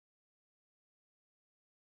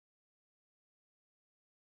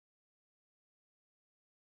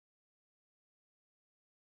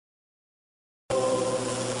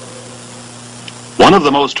One of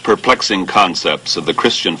the most perplexing concepts of the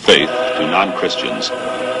Christian faith to non-Christians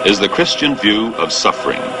is the Christian view of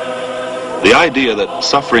suffering. The idea that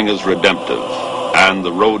suffering is redemptive and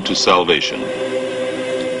the road to salvation.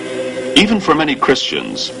 Even for many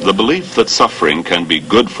Christians, the belief that suffering can be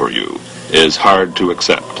good for you is hard to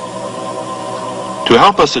accept. To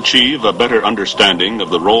help us achieve a better understanding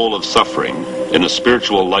of the role of suffering in the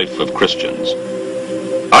spiritual life of Christians,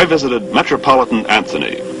 I visited Metropolitan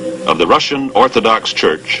Anthony of the Russian Orthodox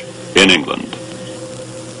Church in England.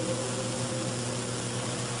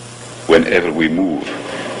 Whenever we move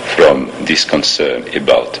from this concern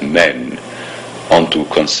about men onto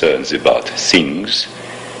concerns about things,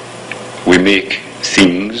 we make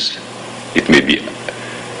things, it may be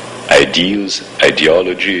ideals,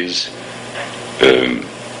 ideologies,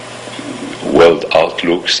 world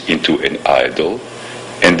outlooks, into an idol,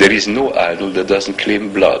 and there is no idol that doesn't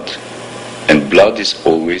claim blood. And blood is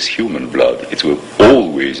always human blood. It will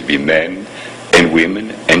always be men and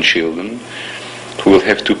women and children who will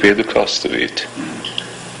have to pay the cost of it.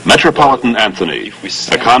 Metropolitan Anthony,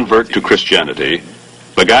 a convert to Christianity,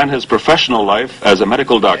 began his professional life as a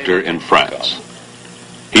medical doctor in France.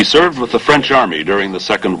 He served with the French army during the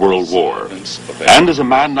Second World War and is a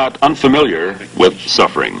man not unfamiliar with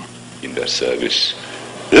suffering. In their service.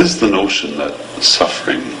 Is the notion that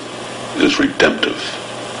suffering is redemptive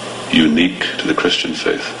unique to the Christian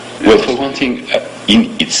faith? Well, for one thing,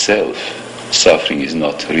 in itself, suffering is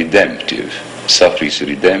not redemptive. Suffering is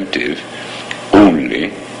redemptive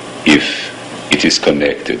only if it is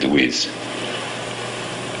connected with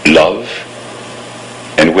love,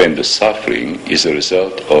 and when the suffering is a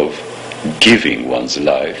result of giving one's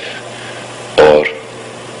life or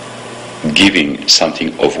giving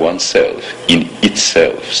something of oneself. In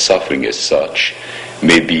itself, suffering as such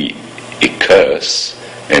may be a curse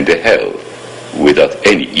and a hell without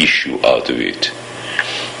any issue out of it.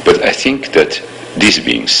 But I think that, this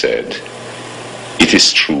being said, it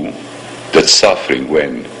is true that suffering,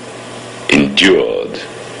 when endured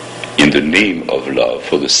in the name of love,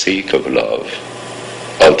 for the sake of love,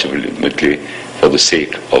 ultimately for the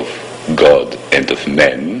sake of God and of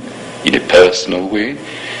men, in a personal way,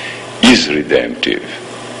 is redemptive.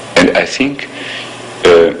 And I think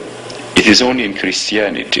it is only in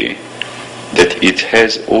Christianity that it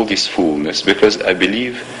has all this fullness, because I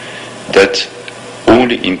believe that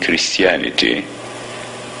only in Christianity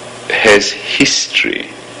has history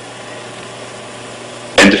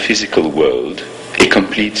and the physical world a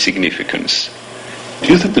complete significance.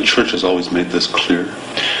 Do you think the Church has always made this clear?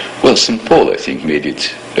 Well, St. Paul, I think, made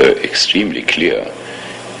it extremely clear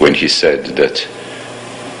when he said that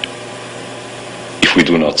if we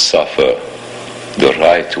do not suffer the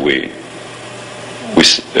right way,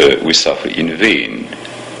 we suffer in vain.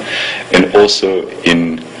 And also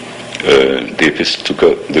in the Epistle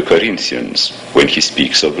to the Corinthians, when he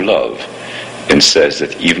speaks of love and says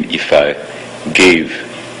that even if I gave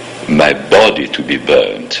my body to be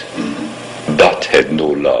burnt, but had no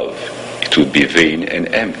love, it would be vain and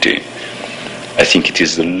empty. I think it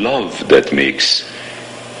is the love that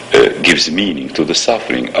gives meaning to the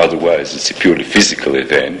suffering. Otherwise, it's a purely physical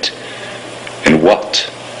event. And what?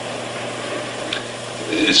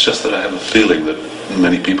 It's just that I have a feeling that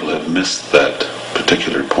many people have missed that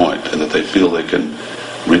particular point, and that they feel they can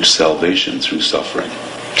reach salvation through suffering.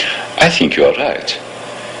 I think you are right.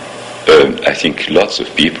 I think lots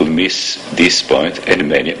of people miss this point and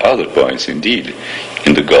many other points indeed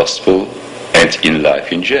in the gospel and in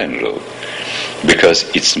life in general, because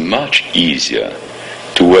it's much easier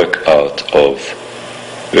to work out a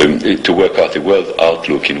world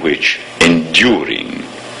outlook in which enduring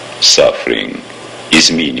suffering is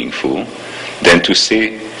meaningful than to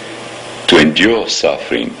say to endure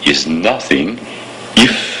suffering is nothing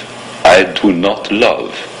if I do not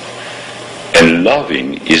love. And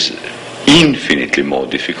loving is infinitely more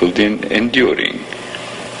difficult than enduring.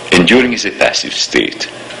 Enduring is a passive state.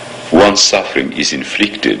 Once suffering is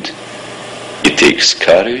inflicted, it takes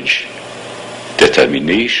courage,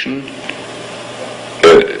 determination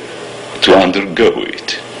to undergo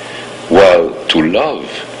it. While to love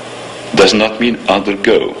does not mean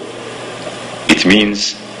undergo. It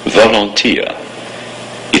means volunteer.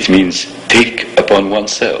 It means take upon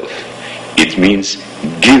oneself. It means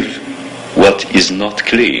give what is not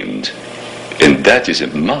claimed. And that is a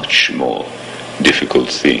much more difficult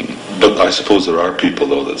thing. But I suppose there are people,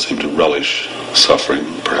 though, that seem to relish suffering.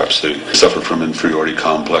 Perhaps they suffer from inferiority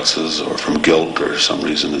complexes or from guilt or some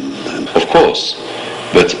reason. Of course.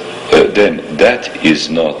 But then that is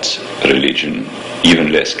not religion,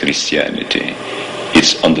 even less Christianity.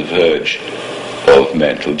 It's on the verge of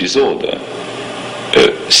mental disorder.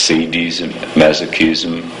 sadism,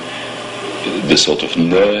 masochism, the sort of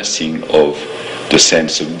nursing of the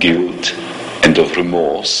sense of guilt and of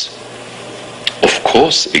remorse, of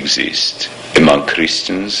course exist among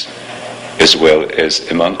Christians as well as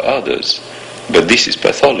among others. But this is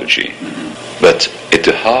pathology. But at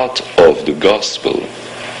the heart of the gospel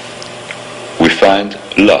we find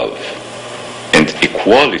love, and a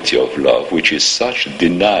quality of love which is such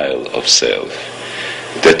denial of self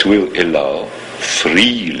that will allow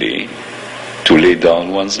freely to lay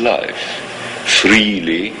down one's life,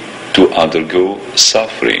 freely to undergo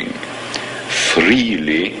suffering,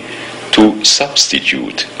 freely to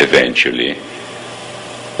substitute eventually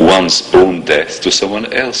one's own death to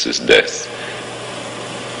someone else's death.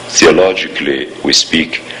 Theologically, we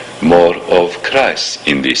speak more of Christ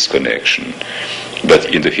in this connection,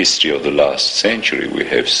 but in the history of the last century we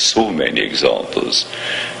have so many examples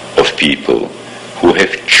of people who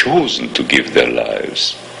have chosen to give their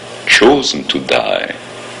lives, chosen to die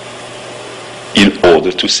in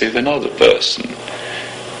order to save another person.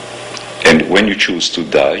 And when you choose to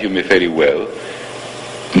die, you may very well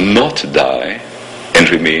not die and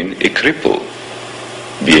remain a cripple,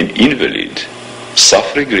 be an invalid,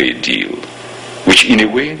 suffer a great deal, which in a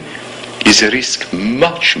way is a risk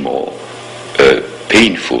much more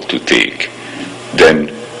painful to take than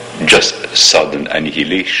just sudden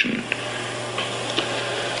annihilation.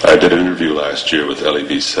 I did an interview last year with Elie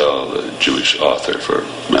Wiesel, a Jewish author for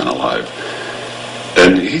Man Alive,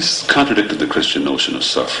 and he's contradicted the Christian notion of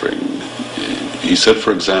suffering. He said,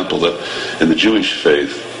 for example, that in the Jewish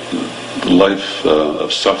faith, life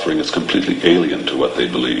of suffering is completely alien to what they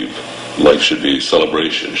believe. Life should be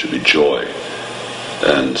celebration, should be joy,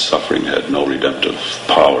 and suffering had no redemptive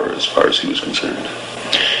power as far as he was concerned.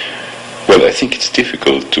 Well, I think it's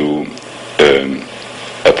difficult to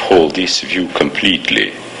uphold this view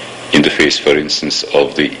completely in the face, for instance,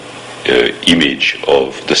 of the image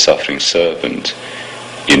of the suffering servant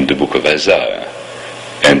in the book of Isaiah,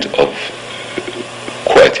 and of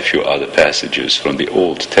quite a few other passages from the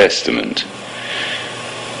Old Testament.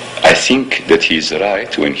 I think that he is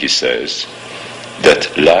right when he says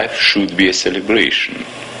that life should be a celebration,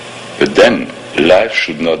 but then life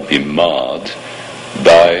should not be marred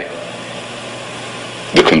by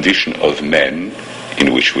the condition of men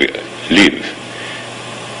in which we live.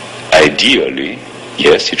 Ideally,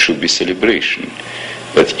 yes, it should be celebration,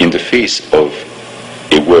 but in the face of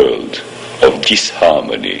a world of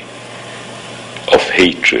disharmony, of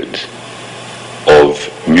hatred,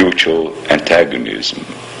 of mutual antagonism,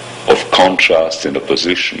 of contrast and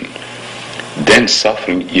opposition, then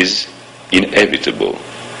suffering is inevitable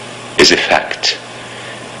as a fact,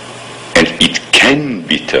 and it can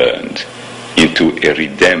be turned into a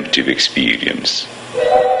redemptive experience.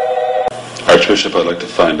 Archbishop, I'd like to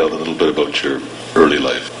find out a little bit about your early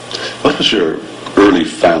life. What was your early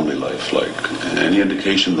family life like? Any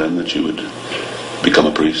indication then that you would become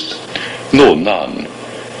a priest? No, none.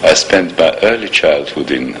 I spent my early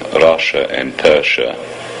childhood in Russia and Persia,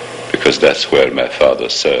 because that's where my father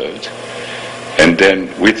served. And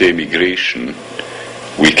then with the immigration,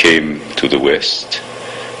 we came to the West,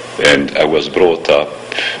 and I was brought up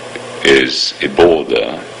as a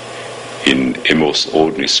boarder in a most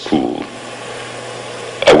ordinary school.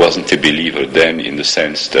 I wasn't a believer then, in the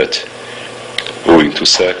sense that, owing to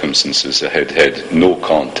circumstances, I had had no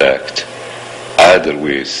contact either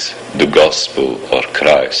with the gospel or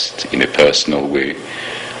Christ in a personal way,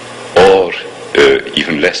 or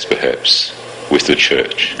even less perhaps with the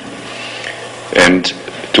church. And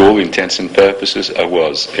to all intents and purposes, I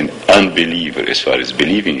was an unbeliever as far as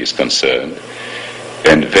believing is concerned,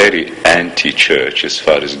 and very anti-church as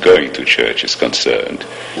far as going to church is concerned.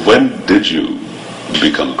 When did you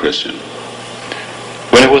become a Christian?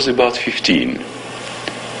 When I was about 15.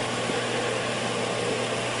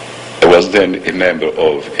 I was then a member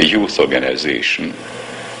of a youth organization,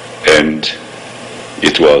 and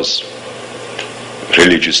it was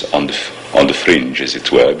religious on the fringe, as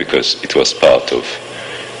it were, because it was part of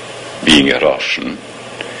being a Russian.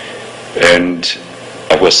 And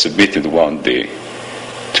I was submitted one day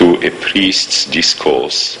to a priest's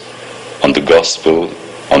discourse on the gospel,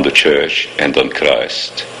 on the church, and on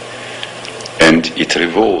Christ. And it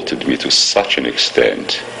revolted me to such an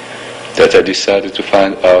extent that I decided to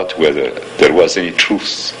find out whether there was any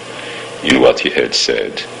truth in what he had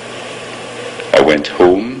said. I went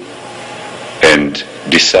home and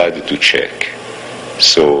decided to check.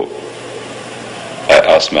 So I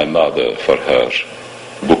asked my mother for her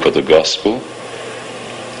book of the gospel,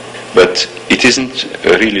 but it isn't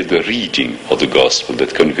really the reading of the gospel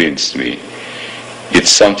that convinced me.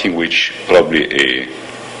 It's something which probably a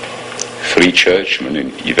free churchman,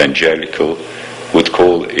 an evangelical, would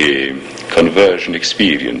call a conversion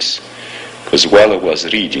experience. Because while I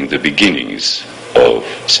was reading the beginnings of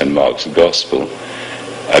St. Mark's Gospel,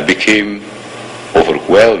 I became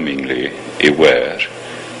overwhelmingly aware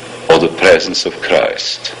of the presence of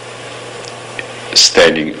Christ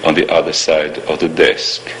standing on the other side of the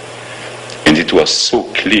desk. And it was so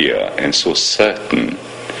clear and so certain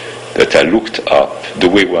that I looked up the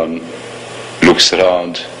way one looks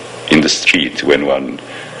around in the street when one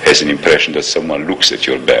has an impression that someone looks at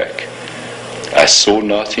your back. I saw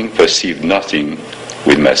nothing, perceived nothing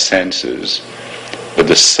with my senses, but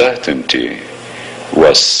the certainty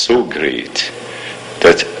was so great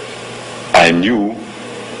that I knew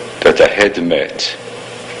that I had met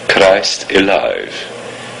Christ alive.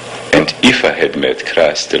 And if I had met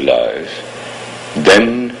Christ alive,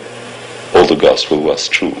 then all the gospel was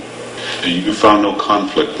true. You found no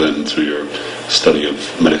conflict then through your study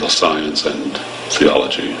of medical science and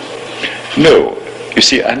theology? No. You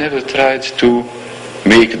see, I never tried to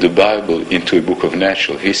make the Bible into a book of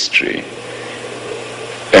natural history.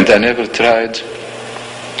 And I never tried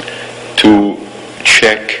to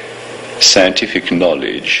check scientific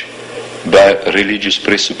knowledge by religious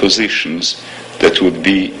presuppositions that would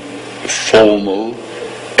be formal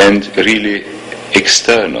and really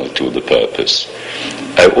external to the purpose.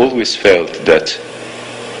 I always felt that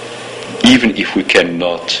even if we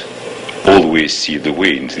cannot always see the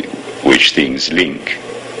way in which things link,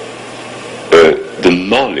 the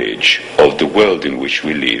knowledge of the world in which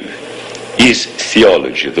we live is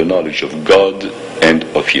theology, the knowledge of God and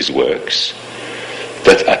of His works,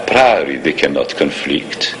 that a priori they cannot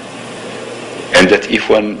conflict, and that if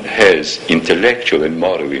one has intellectual and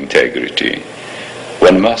moral integrity,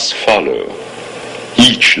 one must follow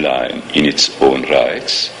each line in its own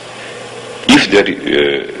rights.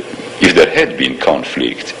 If there had been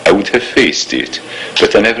conflict, I would have faced it,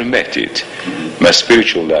 but I never met it. My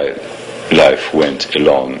spiritual life went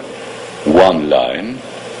along one line.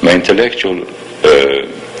 My intellectual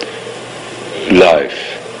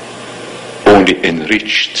life only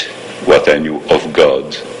enriched what I knew of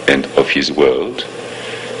God and of His world.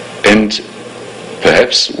 And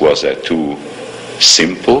perhaps was I too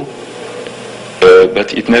simple,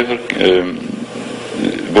 but it never,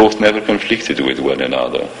 both never conflicted with one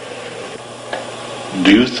another.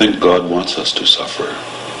 Do you think God wants us to suffer?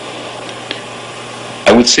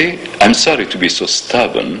 I would say, I'm sorry to be so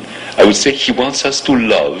stubborn, I would say He wants us to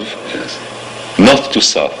love, Yes. not to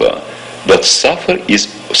suffer. But suffering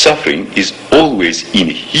is always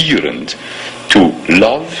inherent to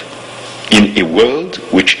love in a world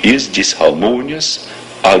which is disharmonious,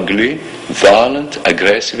 ugly, violent,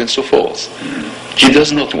 aggressive, and so forth. He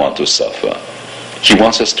does not want to suffer. He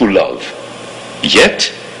wants us to love. Yet,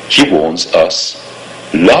 He warns us,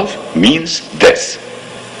 love means death.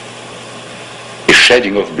 A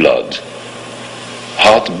shedding of blood,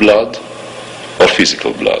 heart blood or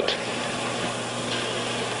physical blood.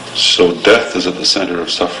 So death is at the center of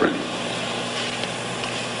suffering.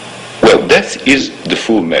 Well, death is the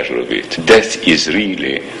full measure of it. Death is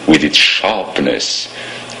really, with its sharpness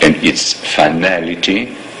and its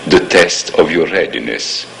finality, the test of your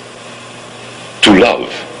readiness to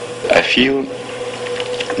love. I feel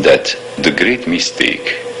that the great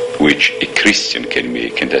mistake which a Christian can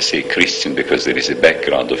make, and I say Christian because there is a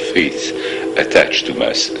background of faith attached to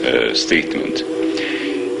my statement,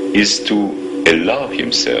 is to allow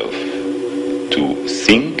himself to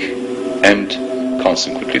think and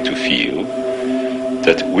consequently to feel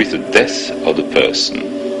that with the death of the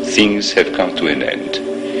person, things have come to an end.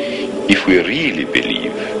 If we really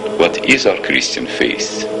believe what is our Christian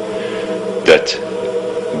faith, that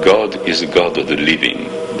God is the God of the living,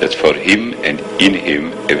 that for Him and in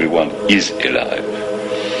Him everyone is alive,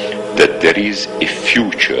 that there is a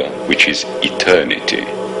future which is eternity,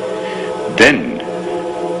 then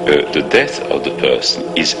the death of the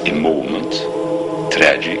person is a moment,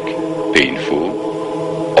 tragic,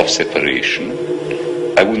 painful, of separation.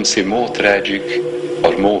 I wouldn't say more tragic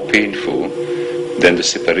or more painful than the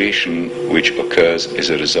separation which occurs as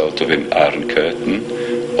a result of an iron curtain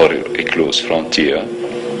or a closed frontier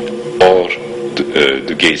or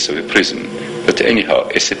the gates of a prison. But anyhow,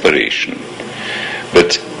 a separation.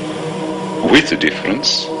 But with the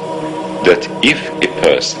difference that if a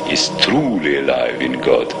person is truly alive in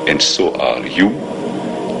God, and so are you,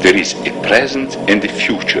 there is a present and a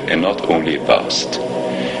future, and not only a past.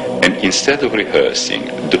 And instead of rehearsing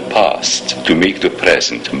the past to make the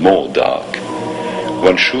present more dark,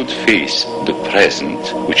 one should face the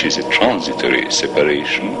present, which is a transitory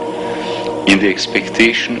separation, in the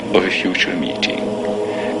expectation of a future meeting,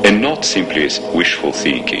 and not simply as wishful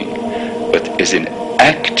thinking, but as an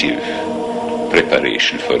active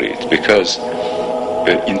preparation for it. Because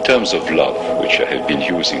in terms of love, which I have been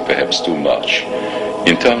using perhaps too much,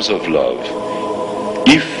 in terms of love,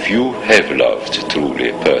 if you have loved truly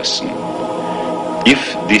a person,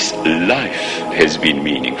 if this life has been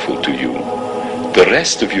meaningful to you, the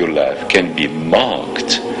rest of your life can be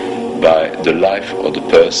marked by the life of the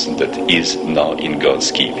person that is now in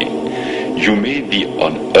God's keeping. You may be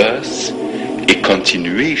on earth a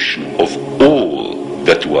continuation of all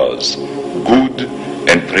that was good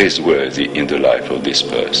and praiseworthy in the life of this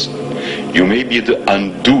person. You may be the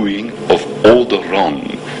undoing of all the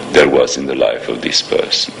wrong there was in the life of this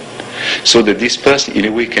person. So that this person in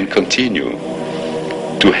a way can continue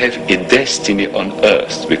to have a destiny on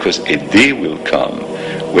earth, because a day will come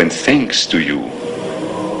when, thanks to you,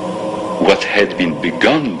 what had been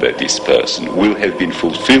begun by this person will have been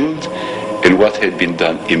fulfilled, and what had been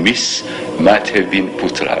done amiss might have been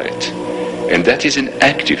put right. And that is an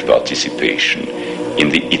active participation in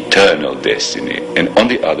the eternal destiny. And on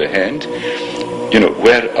the other hand,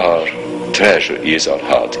 where our treasure is, our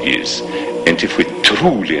heart is. And if we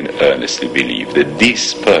truly and earnestly believe that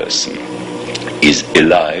this person is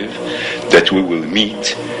alive, that we will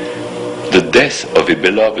meet, the death of a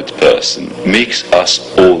beloved person makes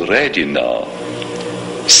us already now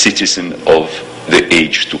citizen of the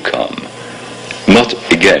age to come. Not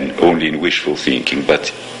again only in wishful thinking,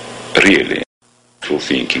 but really.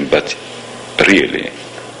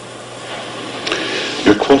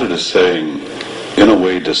 You're quoted as saying, in a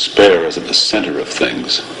way, despair is at the center of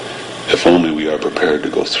things, if only we are prepared to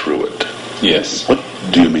go through it. Yes. What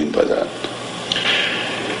do you mean by that?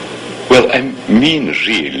 Well, I mean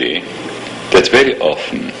really that very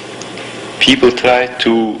often people try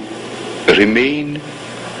to remain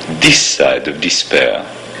this side of despair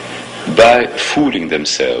by fooling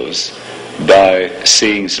themselves, by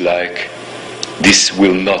sayings like, this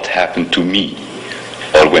will not happen to me.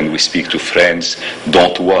 Or when we speak to friends,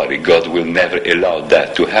 don't worry, God will never allow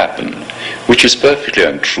that to happen. Which is perfectly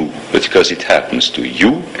untrue, but because it happens to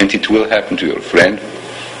you and it will happen to your friend,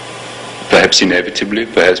 perhaps inevitably,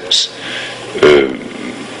 perhaps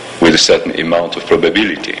with a certain amount of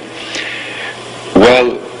probability.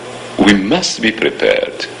 Well, we must be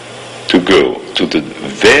prepared to go to the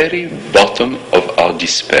very bottom of our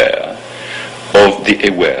despair, of the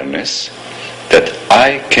awareness that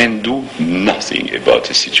I can do nothing about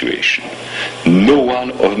the situation. No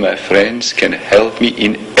one of my friends can help me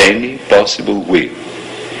in any possible way.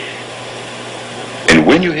 And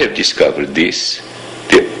when you have discovered this,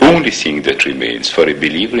 the only thing that remains for a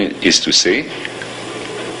believer is to say,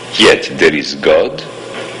 yet there is God,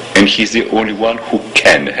 and He's the only one who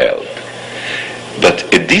can help.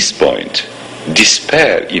 But at this point,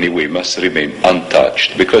 despair in a way must remain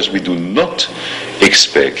untouched, because we do not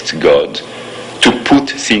expect God to put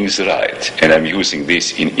things right, and I'm using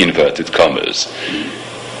this in inverted commas,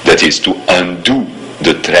 that is, to undo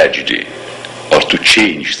the tragedy or to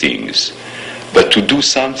change things, but to do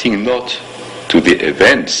something not to the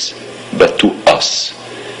events, but to us,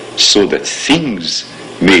 so that things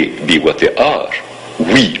may be what they are.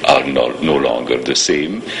 We are no longer the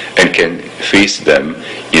same and can face them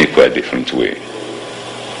in a quite different way.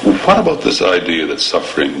 What about this idea that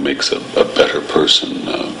suffering makes a better person?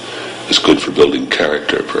 Is good for building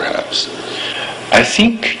character, perhaps? I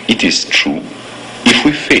think it is true. If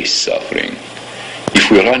we face suffering,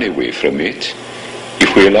 if we run away from it,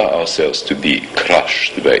 if we allow ourselves to be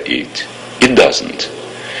crushed by it, it doesn't.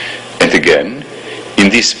 And again, in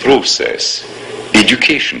this process,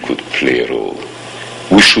 education could play a role.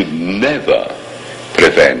 We should never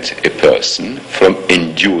prevent a person from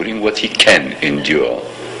enduring what he can endure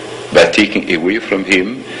by taking away from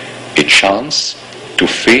him a chance to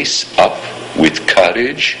face up with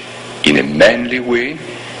courage in a manly way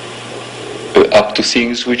up to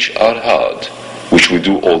things which are hard, which we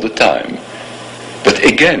do all the time. But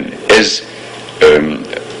again, as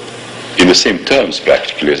in the same terms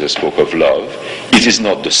practically as I spoke of love, it is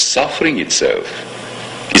not the suffering itself,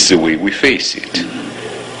 it's the way we face it.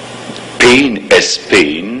 Pain as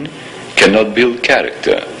pain cannot build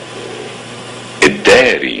character. A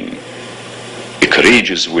daring, a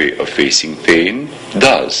courageous way of facing pain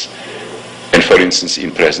does. And for instance,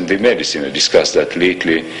 in present-day medicine, I discussed that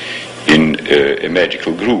lately in a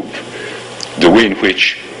medical group, the way in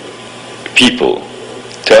which people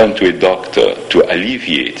turn to a doctor to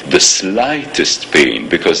alleviate the slightest pain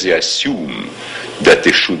because they assume that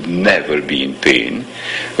they should never be in pain,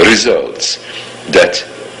 results that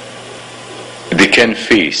they can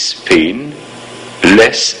face pain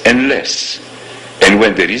less and less. And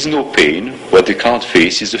when there is no pain, what they can't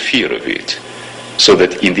face is the fear of it. so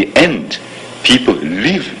that in the end people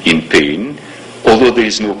live in pain, although there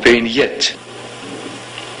is no pain yet.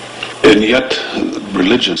 And yet,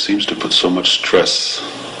 religion seems to put so much stress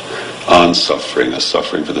on suffering, as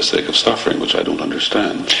suffering for the sake of suffering, which I don't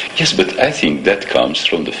understand. Yes, but I think that comes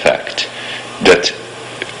from the fact that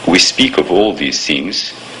we speak of all these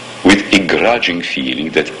things with a grudging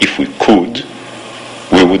feeling that if we could,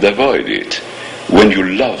 we would avoid it. When you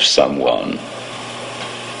love someone,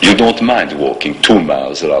 you don't mind walking 2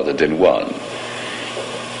 miles rather than 1.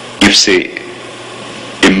 If, say,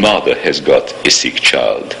 a mother has got a sick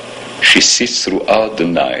child, she sits throughout the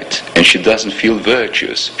night and she doesn't feel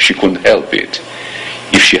virtuous. She couldn't help it.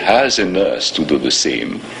 If she has a nurse to do the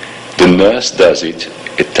same, the nurse does it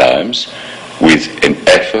at times with an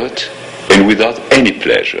effort and without any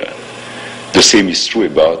pleasure. The same is true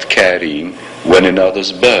about carrying one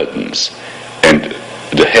another's burdens. And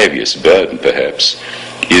the heaviest burden, perhaps,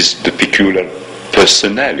 is the peculiar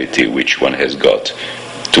personality which one has got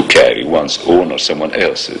to carry, one's own or someone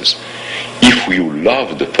else's. If you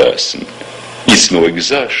love the person, it's no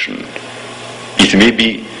exertion. It may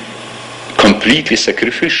be completely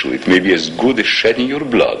sacrificial. It may be as good as shedding your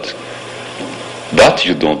blood. But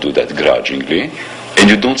you don't do that grudgingly, and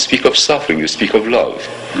you don't speak of suffering, you speak of love.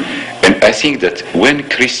 And I think that when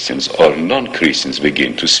Christians or non-Christians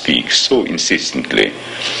begin to speak so insistently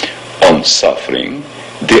on suffering,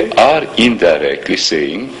 they are indirectly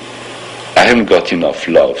saying, I haven't got enough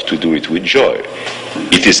love to do it with joy.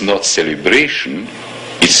 It is not celebration,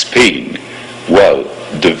 it's pain. Well,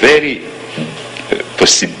 the very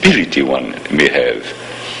possibility one may have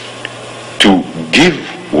to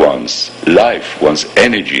give one's life, one's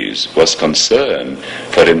energies, one's concern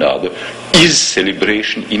for another is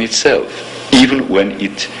celebration in itself, even when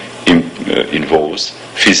it involves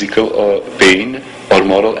physical or pain or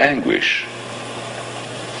moral anguish.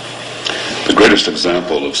 The greatest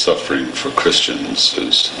example of suffering for Christians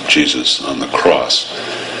is Jesus on the cross.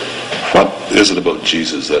 What is it about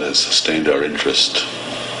Jesus that has sustained our interest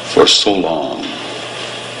for so long,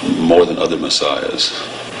 more than other messiahs?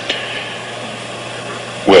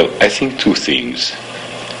 Well, I think 2 things.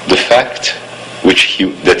 The fact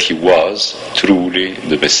that he was truly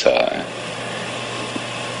the Messiah,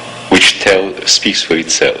 which speaks for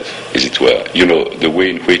itself, as it were. You know, the way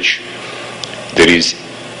in which there is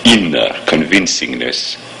inner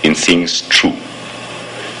convincingness in things true.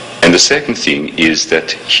 And the second thing is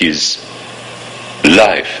that his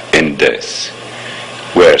life and death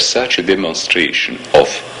were such a demonstration of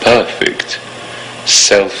perfect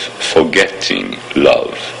self-forgetting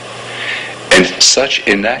love and such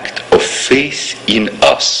an act of faith in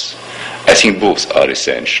us. I think both are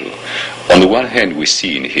essential. On the one hand, we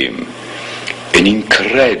see in him an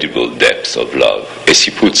incredible depth of love. As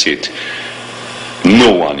he puts it,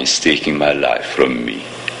 no one is taking my life from me.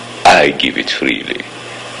 I give it freely.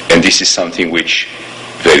 And this is something which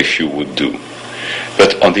very few would do.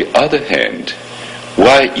 But on the other hand,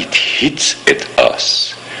 why it hits at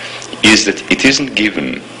us is that it isn't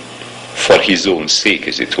given for his own sake,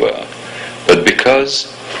 as it were, but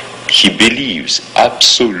because he believes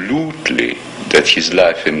absolutely that his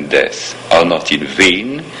life and death are not in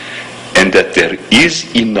vain, and that there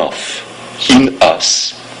is enough in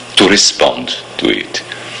us to respond to it.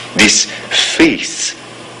 This faith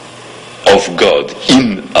of God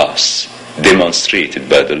in us, demonstrated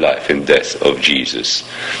by the life and death of Jesus,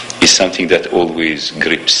 is something that always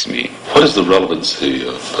grips me. What is the relevancy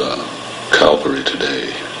of Calvary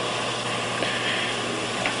today?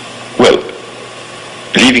 Well,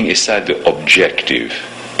 leaving aside the objective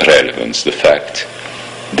relevance, the fact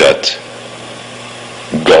that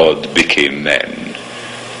God became man,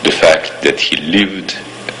 the fact that he lived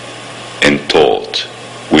and taught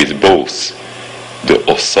with both the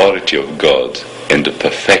authority of God and the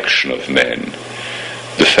perfection of man,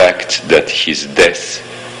 the fact that his death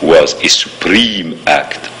was a supreme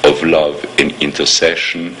act of love and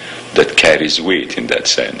intercession that carries weight in that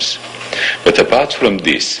sense. But apart from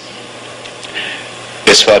this,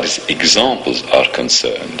 as far as examples are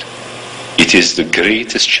concerned, it is the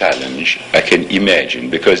greatest challenge I can imagine,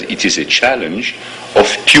 because it is a challenge of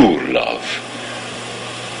pure love.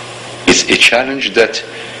 It's a challenge that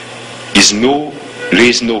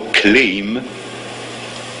lays no claim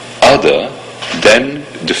other than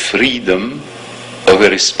the freedom of a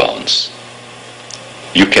response.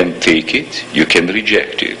 You can take it, you can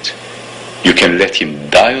reject it. You can let him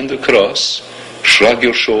die on the cross, shrug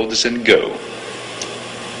your shoulders and go.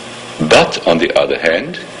 But on the other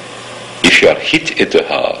hand, if you are hit at the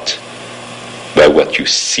heart by what you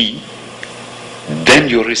see, then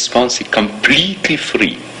your response is completely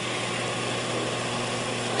free.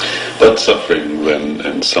 That suffering, then,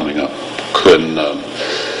 in summing up,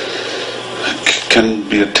 can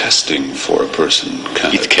be a testing for a person,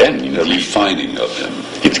 can it? It can, a refining of him.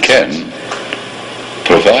 It can,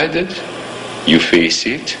 provided you face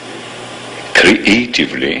it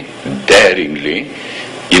creatively, daringly,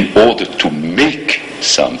 in order to make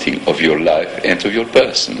something of your life and of your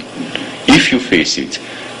person. If you face it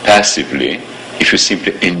passively, if you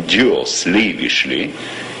simply endure slavishly,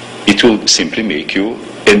 it will simply make you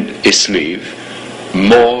a slave,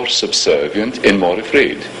 more subservient and more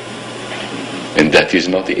afraid. And that is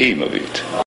not the aim of it.